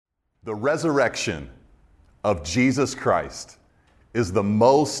The resurrection of Jesus Christ is the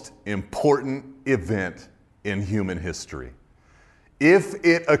most important event in human history. If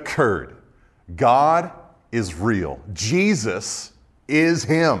it occurred, God is real. Jesus is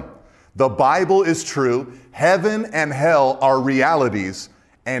Him. The Bible is true. Heaven and hell are realities,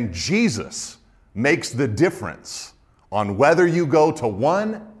 and Jesus makes the difference on whether you go to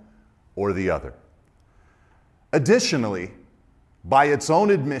one or the other. Additionally, by its own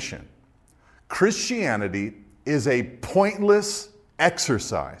admission, Christianity is a pointless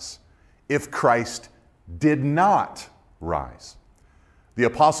exercise if Christ did not rise. The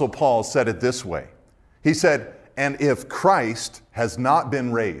Apostle Paul said it this way. He said, "And if Christ has not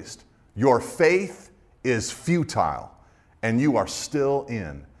been raised, your faith is futile, and you are still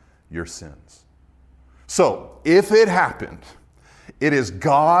in your sins." So, if it happened, it is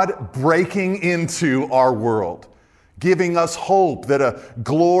God breaking into our world, giving us hope that a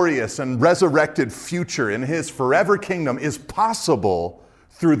glorious and resurrected future in His forever kingdom is possible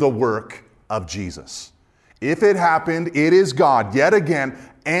through the work of Jesus. If it happened, it is God yet again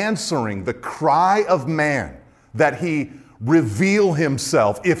answering the cry of man that He reveal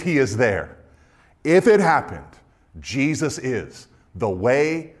Himself if He is there. If it happened, Jesus is the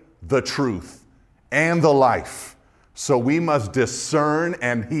way, the truth, and the life. So we must discern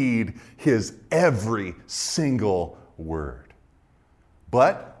and heed His every single word.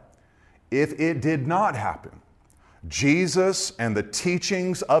 But if it did not happen, Jesus and the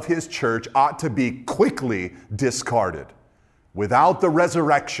teachings of His church ought to be quickly discarded. Without the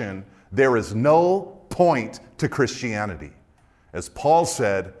resurrection, there is no point to Christianity. As Paul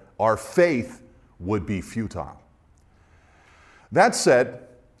said, our faith would be futile. That said,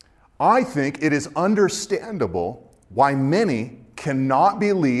 I think it is understandable why many cannot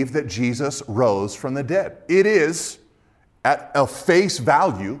believe that Jesus rose from the dead. It is, at a face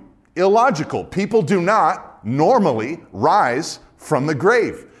value, illogical. People do not normally rise from the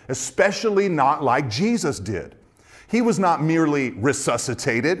grave, especially not like Jesus did. He was not merely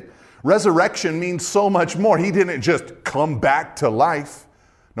resuscitated. Resurrection means so much more. He didn't just come back to life.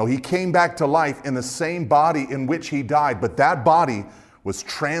 No, He came back to life in the same body in which He died, but that body was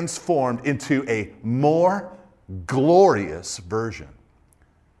transformed into a more glorious version.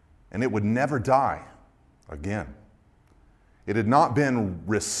 And it would never die again. It had not been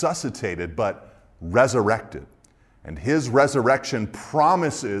resuscitated, but resurrected. And His resurrection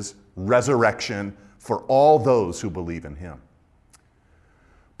promises resurrection for all those who believe in Him.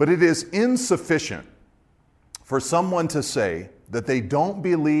 But it is insufficient for someone to say that they don't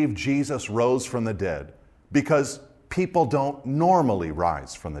believe Jesus rose from the dead because people don't normally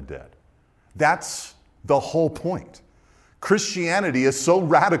rise from the dead. That's the whole point. Christianity is so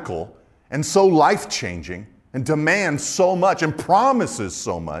radical and so life-changing and demands so much and promises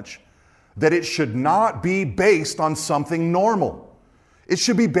so much that it should not be based on something normal. It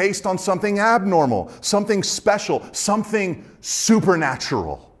should be based on something abnormal, something special, something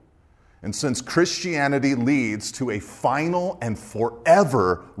supernatural. And since Christianity leads to a final and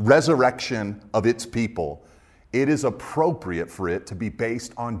forever resurrection of its people, it is appropriate for it to be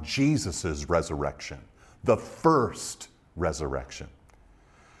based on Jesus' resurrection, the first resurrection.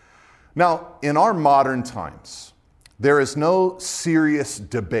 Now, in our modern times, there is no serious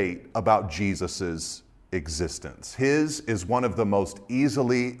debate about Jesus' existence. His is one of the most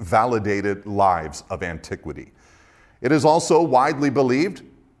easily validated lives of antiquity. It is also widely believed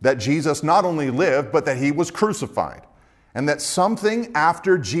that Jesus not only lived, but that He was crucified, and that something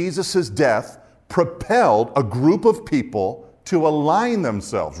after Jesus' death propelled a group of people to align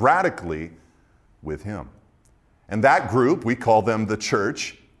themselves radically with Him. And that group, we call them the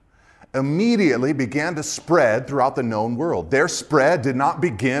church, immediately began to spread throughout the known world. Their spread did not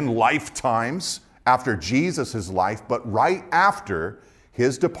begin lifetimes after Jesus' life, but right after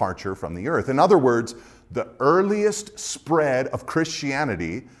His departure from the earth. In other words, the earliest spread of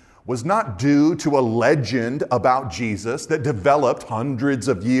Christianity was not due to a legend about Jesus that developed hundreds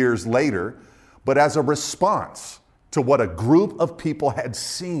of years later, but as a response to what a group of people had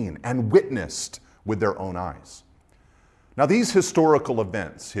seen and witnessed with their own eyes. Now, these historical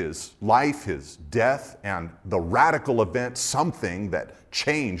events, His life, His death, and the radical event, something that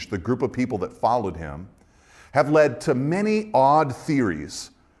changed the group of people that followed Him, have led to many odd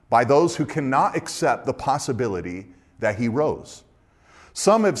theories by those who cannot accept the possibility that He rose.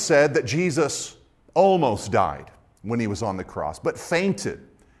 Some have said that Jesus almost died when He was on the cross, but fainted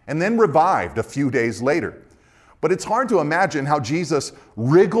and then revived a few days later. But it's hard to imagine how Jesus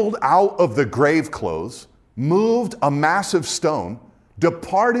wriggled out of the grave clothes, moved a massive stone,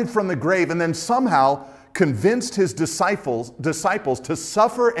 departed from the grave, and then somehow convinced his disciples to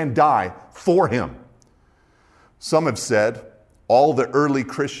suffer and die for him. Some have said all the early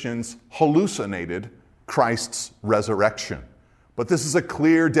Christians hallucinated Christ's resurrection. But this is a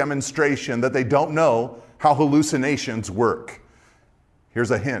clear demonstration that they don't know how hallucinations work.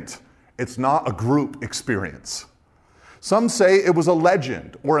 Here's a hint. It's not a group experience. Some say it was a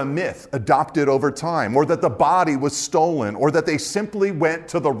legend or a myth adopted over time, or that the body was stolen, or that they simply went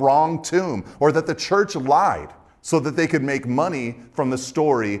to the wrong tomb, or that the church lied so that they could make money from the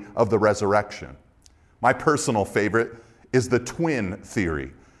story of the resurrection. My personal favorite is the twin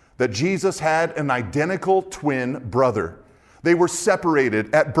theory, that Jesus had an identical twin brother. They were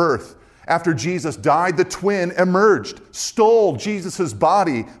separated at birth. After Jesus died, the twin emerged, stole Jesus'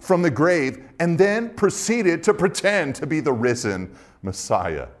 body from the grave, and then proceeded to pretend to be the risen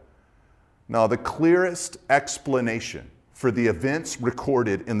Messiah. Now, the clearest explanation for the events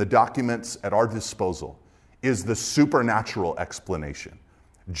recorded in the documents at our disposal is the supernatural explanation.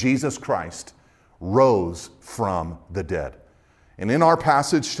 Jesus Christ rose from the dead. And in our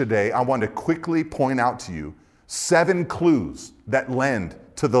passage today, I want to quickly point out to you 7 clues that lend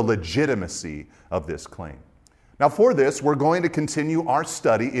to the legitimacy of this claim. Now, for this, we're going to continue our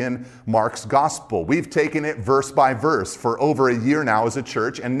study in Mark's gospel. We've taken it verse by verse for over a year now as a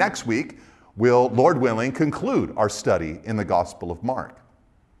church, and next week we'll, Lord willing, conclude our study in the Gospel of Mark.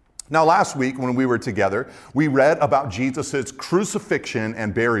 Now, last week when we were together, we read about Jesus' crucifixion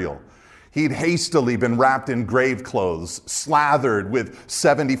and burial. He'd hastily been wrapped in grave clothes, slathered with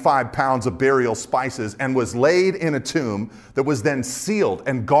 75 pounds of burial spices, and was laid in a tomb that was then sealed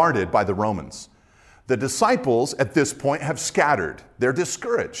and guarded by the Romans. The disciples at this point have scattered. They're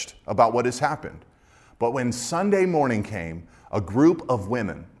discouraged about what has happened. But when Sunday morning came, a group of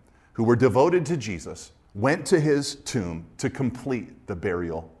women who were devoted to Jesus went to his tomb to complete the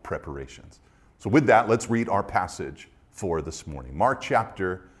burial preparations. So with that, let's read our passage for this morning. Mark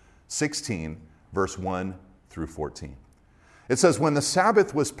chapter 16, verse 1 through 14. It says, "When the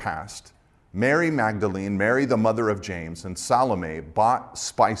Sabbath was past, Mary Magdalene, Mary the mother of James, and Salome bought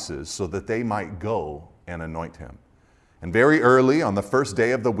spices so that they might go and anoint him. And very early on the first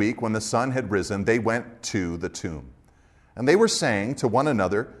day of the week, when the sun had risen, they went to the tomb. And they were saying to one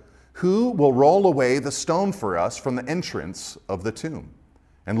another, 'Who will roll away the stone for us from the entrance of the tomb?'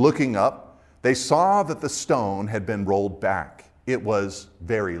 And looking up, they saw that the stone had been rolled back. It was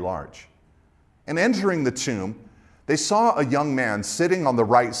very large. And entering the tomb, they saw a young man sitting on the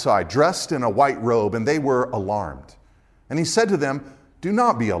right side, dressed in a white robe, and they were alarmed. And he said to them, 'Do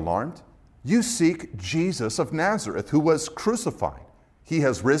not be alarmed. You seek Jesus of Nazareth, who was crucified. He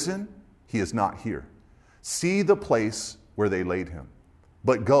has risen. He is not here. See the place where they laid him.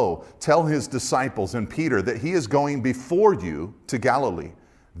 But go, tell his disciples and Peter that he is going before you to Galilee.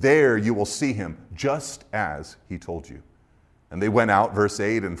 There you will see him, just as he told you.' And they went out, verse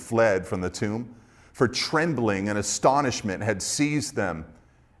 8, and fled from the tomb, for trembling and astonishment had seized them.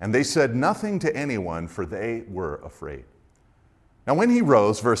 And they said nothing to anyone, for they were afraid. Now when he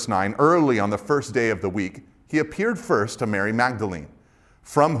rose, verse 9, early on the first day of the week, he appeared first to Mary Magdalene,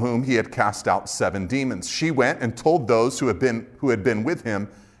 from whom he had cast out 7 demons. She went and told those who had been with him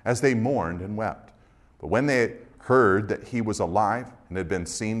as they mourned and wept. But when they heard that he was alive and had been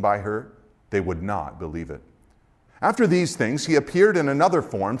seen by her, they would not believe it. After these things, he appeared in another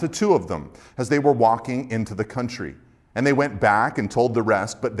form to 2 of them as they were walking into the country. And they went back and told the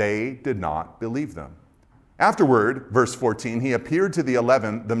rest, but they did not believe them. Afterward, verse 14, he appeared to the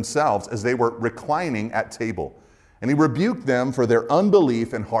 11 themselves as they were reclining at table. And he rebuked them for their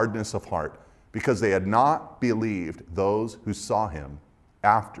unbelief and hardness of heart, because they had not believed those who saw him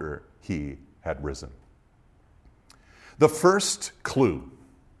after he had risen. The first clue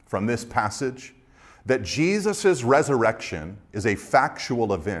from this passage that Jesus' resurrection is a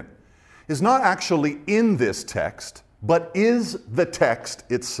factual event is not actually in this text, but is the text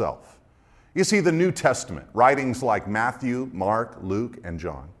itself. You see, the New Testament, writings like Matthew, Mark, Luke, and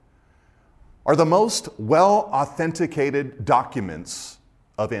John, are the most well-authenticated documents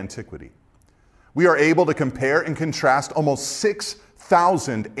of antiquity. We are able to compare and contrast almost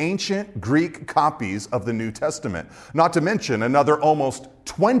 6,000 ancient Greek copies of the New Testament, not to mention another almost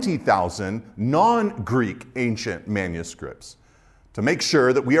 20,000 non-Greek ancient manuscripts, to make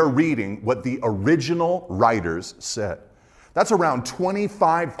sure that we are reading what the original writers said. That's around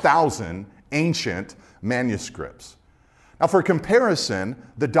 25,000 ancient manuscripts. Now, for comparison,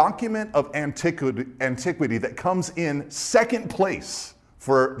 the document of antiquity that comes in second place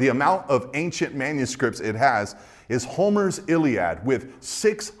for the amount of ancient manuscripts it has is Homer's Iliad with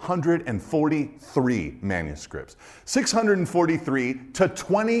 643 manuscripts. 643 to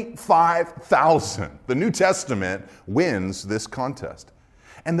 25,000. The New Testament wins this contest.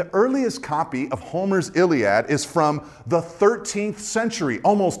 And the earliest copy of Homer's Iliad is from the 13th century,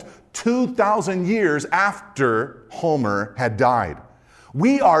 almost 2,000 years after Homer had died.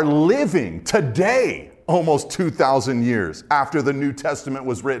 We are living today, almost 2,000 years after the New Testament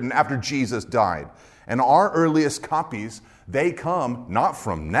was written, after Jesus died. And our earliest copies, they come not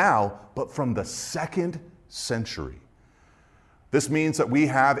from now, but from the 2nd century. This means that we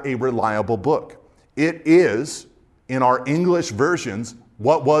have a reliable book. It is, in our English versions,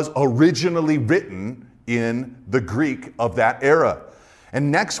 what was originally written in the Greek of that era.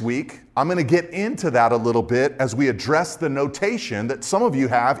 And next week, I'm going to get into that a little bit as we address the notation that some of you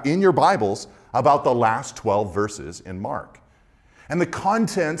have in your Bibles about the last 12 verses in Mark. And the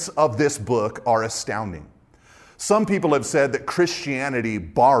contents of this book are astounding. Some people have said that Christianity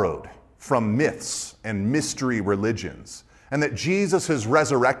borrowed from myths and mystery religions, and that Jesus'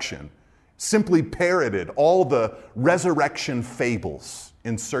 resurrection simply parroted all the resurrection fables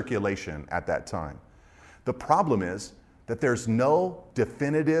in circulation at that time. The problem is that there's no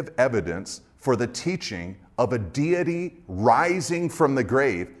definitive evidence for the teaching of a deity rising from the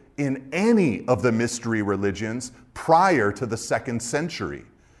grave in any of the mystery religions prior to the 2nd century,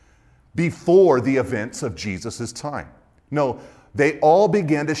 before the events of Jesus' time. No, they all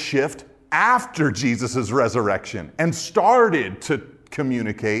began to shift after Jesus' resurrection and started to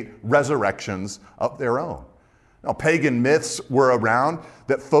communicate resurrections of their own. Now, pagan myths were around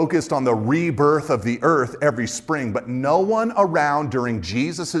that focused on the rebirth of the earth every spring, but no one around during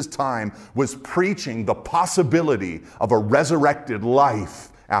Jesus' time was preaching the possibility of a resurrected life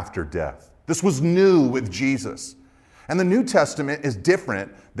after death. This was new with Jesus. And the New Testament is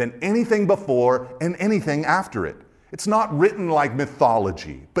different than anything before and anything after it. It's not written like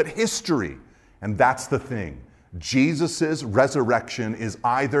mythology, but history. And that's the thing. Jesus' resurrection is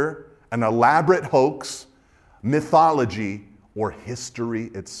either an elaborate hoax, mythology, or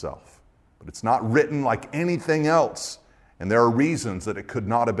history itself. But it's not written like anything else. And there are reasons that it could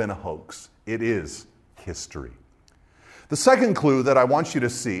not have been a hoax. It is history. The second clue that I want you to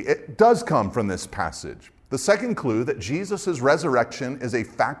see, it does come from this passage. The second clue that Jesus' resurrection is a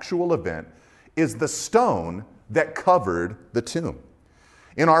factual event is the stone that covered the tomb.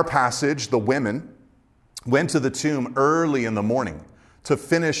 In our passage, the women went to the tomb early in the morning to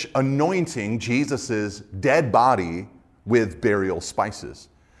finish anointing Jesus' dead body with burial spices.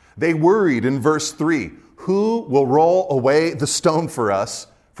 They worried in verse 3, who will roll away the stone for us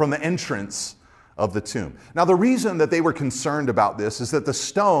from the entrance of the tomb? Now, the reason that they were concerned about this is that the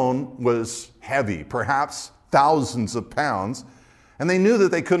stone was heavy, perhaps thousands of pounds, and they knew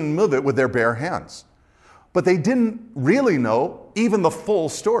that they couldn't move it with their bare hands. But they didn't really know even the full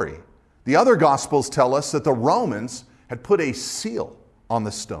story. The other Gospels tell us that the Romans had put a seal on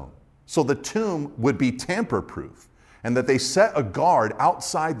the stone so the tomb would be tamper-proof, and that they set a guard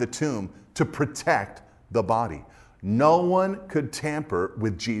outside the tomb to protect the body. No one could tamper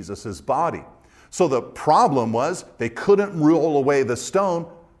with Jesus' body. So the problem was they couldn't roll away the stone,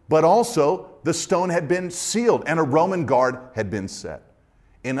 but also the stone had been sealed and a Roman guard had been set.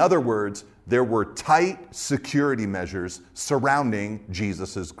 In other words, there were tight security measures surrounding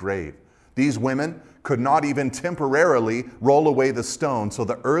Jesus' grave. These women could not even temporarily roll away the stone, so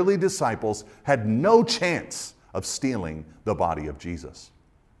the early disciples had no chance of stealing the body of Jesus.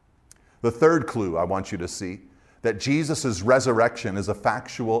 The third clue I want you to see, that Jesus' resurrection is a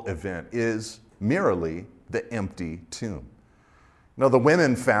factual event, is merely the empty tomb. Now, the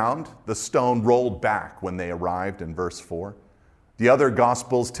women found the stone rolled back when they arrived in verse 4. The other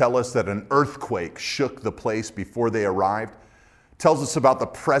Gospels tell us that an earthquake shook the place before they arrived. It tells us about the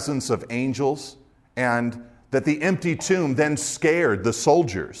presence of angels, and that the empty tomb then scared the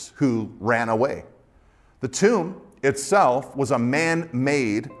soldiers who ran away. The tomb itself was a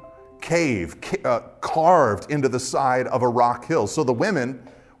man-made cave carved into the side of a rock hill. So the women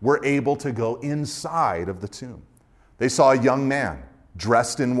were able to go inside of the tomb. They saw a young man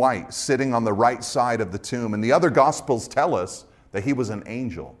dressed in white sitting on the right side of the tomb. And the other Gospels tell us that he was an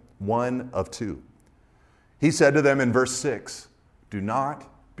angel, one of two. He said to them in verse 6, "Do not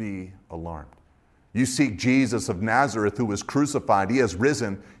be alarmed. You seek Jesus of Nazareth who was crucified. He has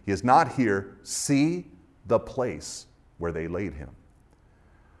risen. He is not here. See the place where they laid him."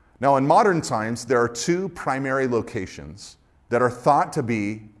 Now, in modern times, there are two primary locations that are thought to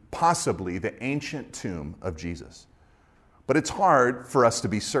be possibly the ancient tomb of Jesus. But it's hard for us to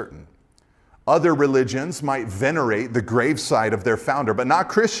be certain. Other religions might venerate the gravesite of their founder, but not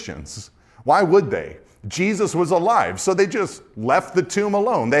Christians. Why would they? Jesus was alive, so they just left the tomb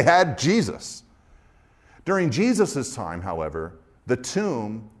alone. They had Jesus. During Jesus' time, however, the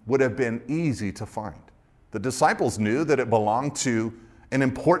tomb would have been easy to find. The disciples knew that it belonged to an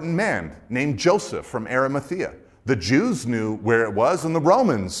important man named Joseph from Arimathea. The Jews knew where it was, and the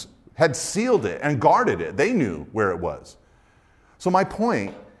Romans had sealed it and guarded it. They knew where it was. So my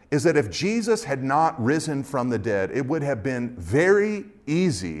point is that if Jesus had not risen from the dead, it would have been very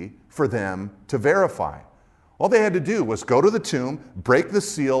easy for them to verify. All they had to do was go to the tomb, break the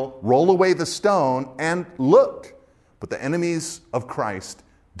seal, roll away the stone, and look. But the enemies of Christ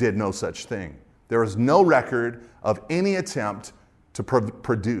did no such thing. There is no record of any attempt to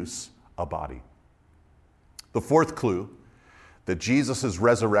produce a body. The fourth clue that Jesus'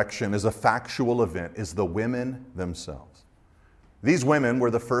 resurrection is a factual event is the women themselves. These women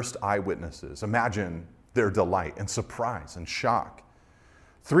were the first eyewitnesses. Imagine their delight and surprise and shock.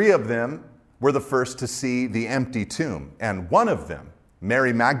 3 of them were the first to see the empty tomb, and one of them,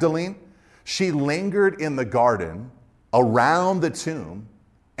 Mary Magdalene, she lingered in the garden around the tomb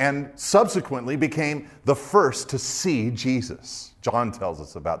and subsequently became the first to see Jesus. John tells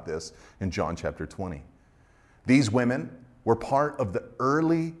us about this in John chapter 20. These women were part of the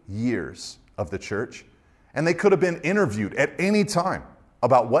early years of the church, and they could have been interviewed at any time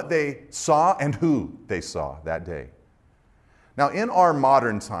about what they saw and who they saw that day. Now, in our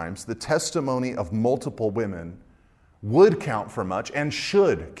modern times, the testimony of multiple women would count for much and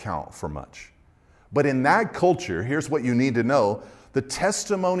should count for much. But in that culture, here's what you need to know: the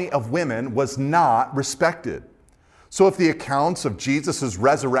testimony of women was not respected. So if the accounts of Jesus'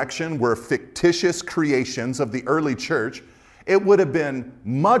 resurrection were fictitious creations of the early church, it would have been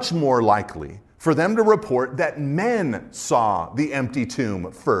much more likely for them to report that men saw the empty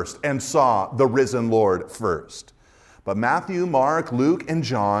tomb first and saw the risen Lord first. But Matthew, Mark, Luke, and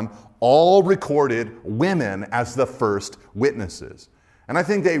John all recorded women as the first witnesses. And I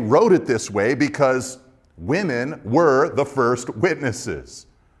think they wrote it this way because women were the first witnesses.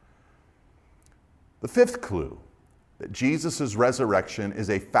 The fifth clue that Jesus' resurrection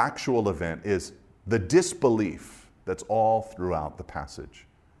is a factual event is the disbelief that's all throughout the passage.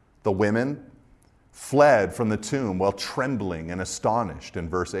 The women fled from the tomb while trembling and astonished in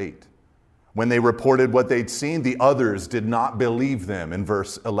verse 8. When they reported what they'd seen, the others did not believe them in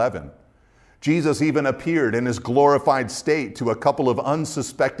verse 11. Jesus even appeared in his glorified state to a couple of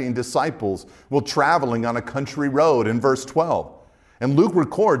unsuspecting disciples while traveling on a country road in verse 12. And Luke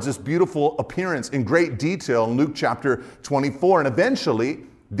records this beautiful appearance in great detail in Luke chapter 24. And eventually,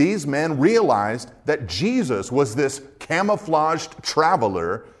 these men realized that Jesus was this camouflaged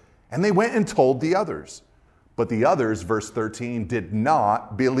traveler, and they went and told the others. But the others, verse 13, did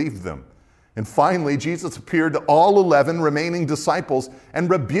not believe them. And finally, Jesus appeared to all 11 remaining disciples and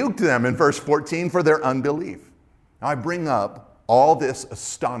rebuked them in verse 14 for their unbelief. Now, I bring up all this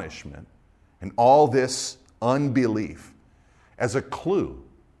astonishment and all this unbelief as a clue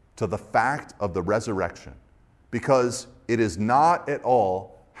to the fact of the resurrection, because it is not at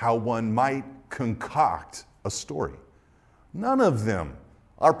all how one might concoct a story. None of them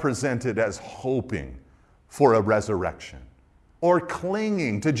are presented as hoping for a resurrection or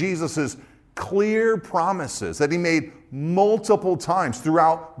clinging to Jesus' clear promises that he made multiple times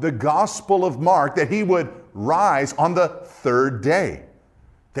throughout the Gospel of Mark that he would rise on the third day.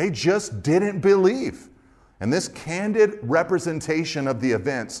 They just didn't believe. And this candid representation of the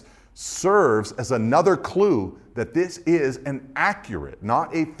events serves as another clue that this is an accurate,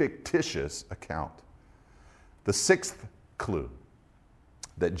 not a fictitious account. The sixth clue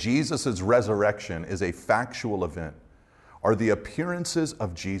that Jesus' resurrection is a factual event are the appearances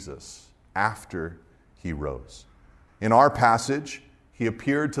of Jesus after he rose. In our passage, he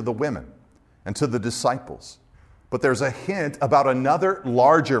appeared to the women and to the disciples. But there's a hint about another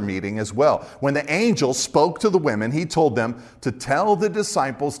larger meeting as well. When the angel spoke to the women, he told them to tell the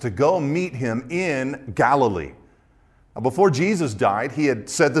disciples to go meet him in Galilee. Now, before Jesus died, he had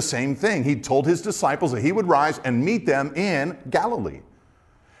said the same thing. He told his disciples that he would rise and meet them in Galilee.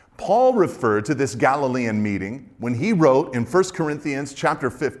 Paul referred to this Galilean meeting when he wrote in 1 Corinthians chapter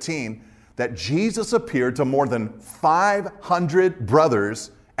 15 that Jesus appeared to more than 500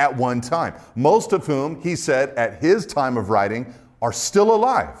 brothers at one time, most of whom, he said at his time of writing, are still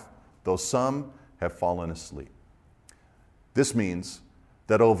alive, though some have fallen asleep. This means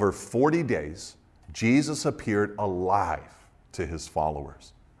that over 40 days, Jesus appeared alive to his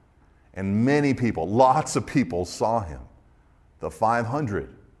followers. And many people, lots of people saw him. The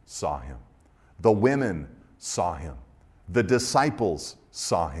 500 saw him. The women saw him. The disciples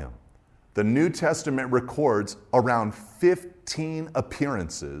saw him. the New Testament records around 15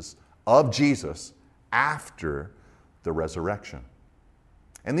 appearances of Jesus after the resurrection.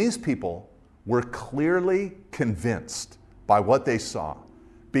 And these people were clearly convinced by what they saw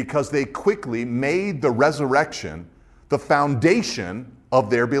because they quickly made the resurrection the foundation of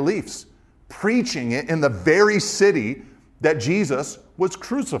their beliefs, preaching it in the very city that Jesus was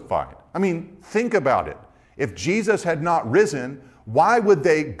crucified. I mean, think about it. If Jesus had not risen, why would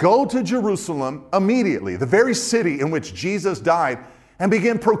they go to Jerusalem immediately, the very city in which Jesus died, and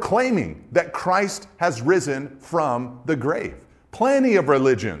begin proclaiming that Christ has risen from the grave? Plenty of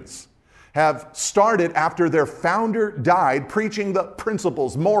religions have started after their founder died, preaching the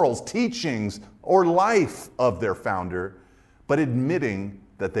principles, morals, teachings, or life of their founder, but admitting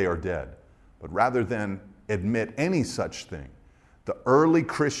that they are dead. But rather than admit any such thing, the early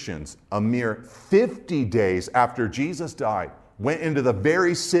Christians, a mere 50 days after Jesus died, went into the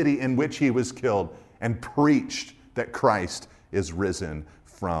very city in which he was killed and preached that Christ is risen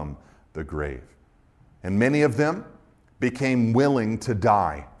from the grave. And many of them became willing to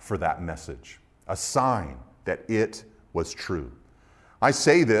die for that message, a sign that it was true. I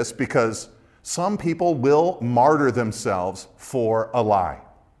say this because some people will martyr themselves for a lie,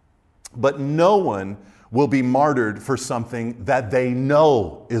 but no one will be martyred for something that they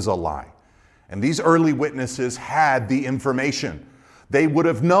know is a lie. And these early witnesses had the information. They would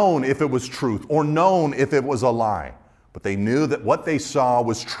have known if it was truth or known if it was a lie, but they knew that what they saw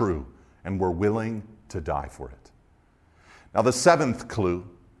was true and were willing to die for it. Now, the seventh clue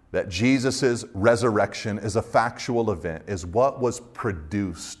that Jesus' resurrection is a factual event is what was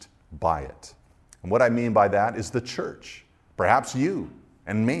produced by it. And what I mean by that is the church, perhaps you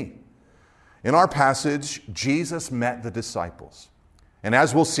and me. In our passage, Jesus met the disciples. And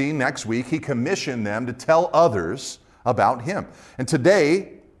as we'll see next week, he commissioned them to tell others about him. And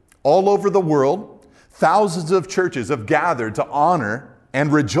today, all over the world, thousands of churches have gathered to honor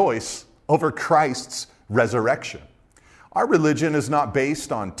and rejoice over Christ's resurrection. Our religion is not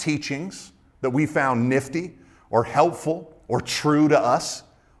based on teachings that we found nifty or helpful or true to us,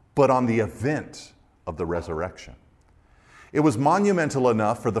 but on the event of the resurrection. It was monumental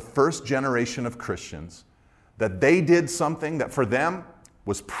enough for the first generation of Christians that they did something that for them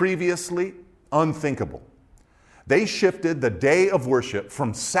was previously unthinkable. They shifted the day of worship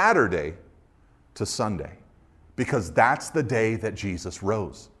from Saturday to Sunday because that's the day that Jesus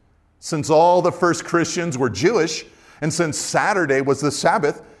rose. Since all the first Christians were Jewish, and since Saturday was the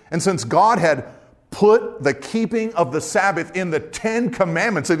Sabbath, and since God had put the keeping of the Sabbath in the 10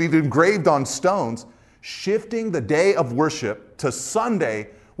 Commandments that he'd engraved on stones, shifting the day of worship to Sunday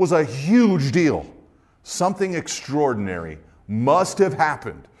was a huge deal. Something extraordinary must have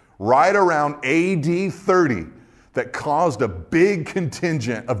happened right around AD 30 that caused a big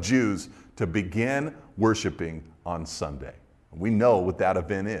contingent of Jews to begin worshiping on Sunday. We know what that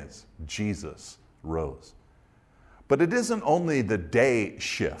event is. Jesus rose. But it isn't only the day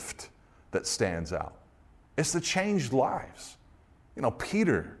shift that stands out. It's the changed lives. You know,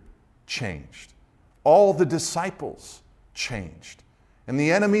 Peter changed. All the disciples changed. And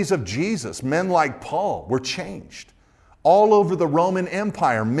the enemies of Jesus, men like Paul, were changed. All over the Roman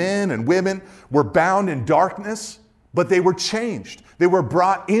Empire, men and women were bound in darkness, but they were changed. They were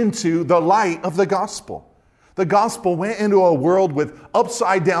brought into the light of the gospel. The gospel went into a world with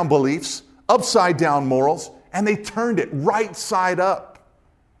upside down beliefs, upside down morals, and they turned it right side up.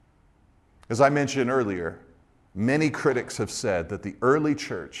 As I mentioned earlier, many critics have said that the early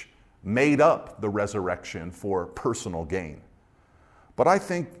church made up the resurrection for personal gain. But I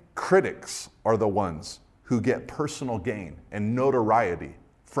think critics are the ones who get personal gain and notoriety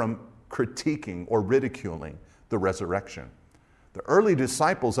from critiquing or ridiculing the resurrection. The early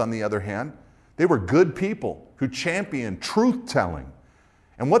disciples, on the other hand, they were good people who championed truth-telling.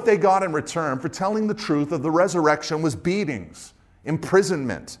 And what they got in return for telling the truth of the resurrection was beatings,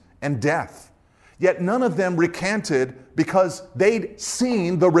 imprisonment, and death. Yet none of them recanted because they'd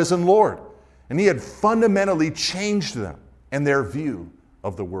seen the risen Lord. And he had fundamentally changed them and their view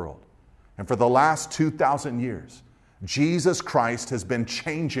of the world. And for the last 2,000 years, Jesus Christ has been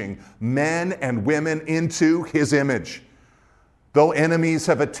changing men and women into his image. Though enemies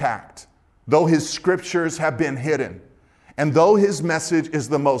have attacked, though his scriptures have been hidden, and though his message is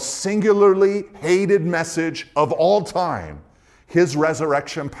the most singularly hated message of all time, his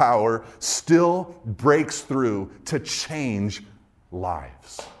resurrection power still breaks through to change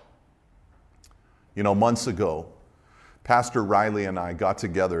lives. You know, months ago, Pastor Riley and I got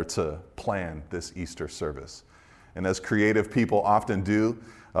together to plan this Easter service. And as creative people often do,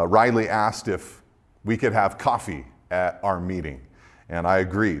 Riley asked if we could have coffee at our meeting. And I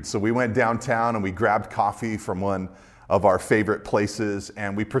agreed. So we went downtown and we grabbed coffee from one of our favorite places,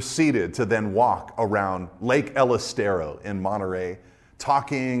 and we proceeded to then walk around Lake El Estero in Monterey,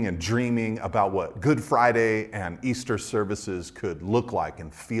 talking and dreaming about what Good Friday and Easter services could look like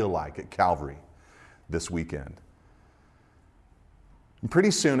and feel like at Calvary this weekend. And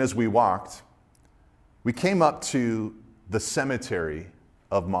pretty soon as we walked, we came up to the cemetery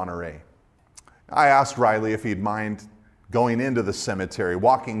of Monterey. I asked Riley if he'd mind going into the cemetery,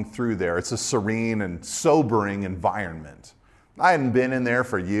 walking through there. It's a serene and sobering environment. I hadn't been in there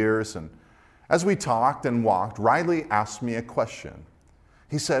for years, and as we talked and walked, Riley asked me a question.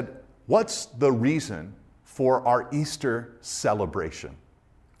 He said, "What's the reason for our Easter celebration?"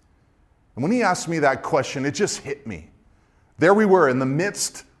 And when he asked me that question, it just hit me. There we were in the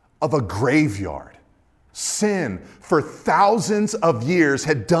midst of a graveyard. Sin for thousands of years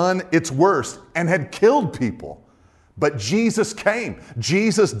had done its worst and had killed people. But Jesus came,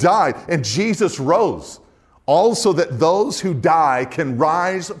 Jesus died, and Jesus rose, all so that those who die can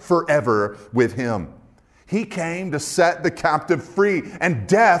rise forever with him. He came to set the captive free, and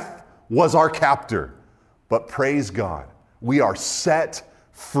death was our captor. But praise God, we are set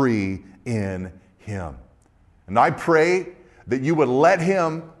free in him. And I pray that you would let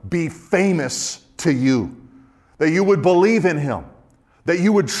him be famous to you, that you would believe in him, that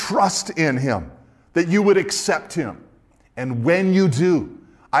you would trust in him, that you would accept him. And when you do,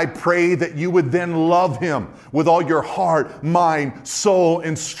 I pray that you would then love him with all your heart, mind, soul,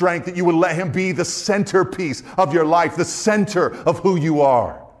 and strength, that you would let him be the centerpiece of your life, the center of who you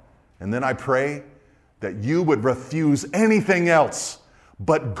are. And then I pray that you would refuse anything else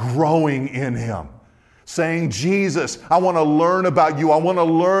but growing in him, saying, "Jesus, I want to learn about you. I want to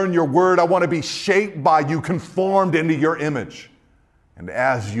learn your word. I want to be shaped by you, conformed into your image." And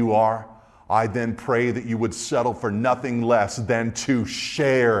as you are, I then pray that you would settle for nothing less than to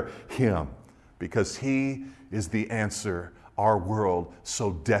share him, because he is the answer our world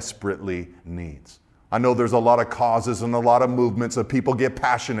so desperately needs. I know there's a lot of causes and a lot of movements that people get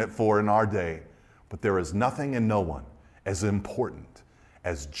passionate for in our day, but there is nothing and no one as important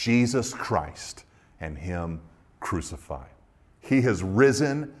as Jesus Christ and him crucified. He has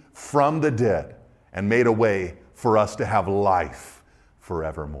risen from the dead and made a way for us to have life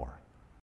forevermore.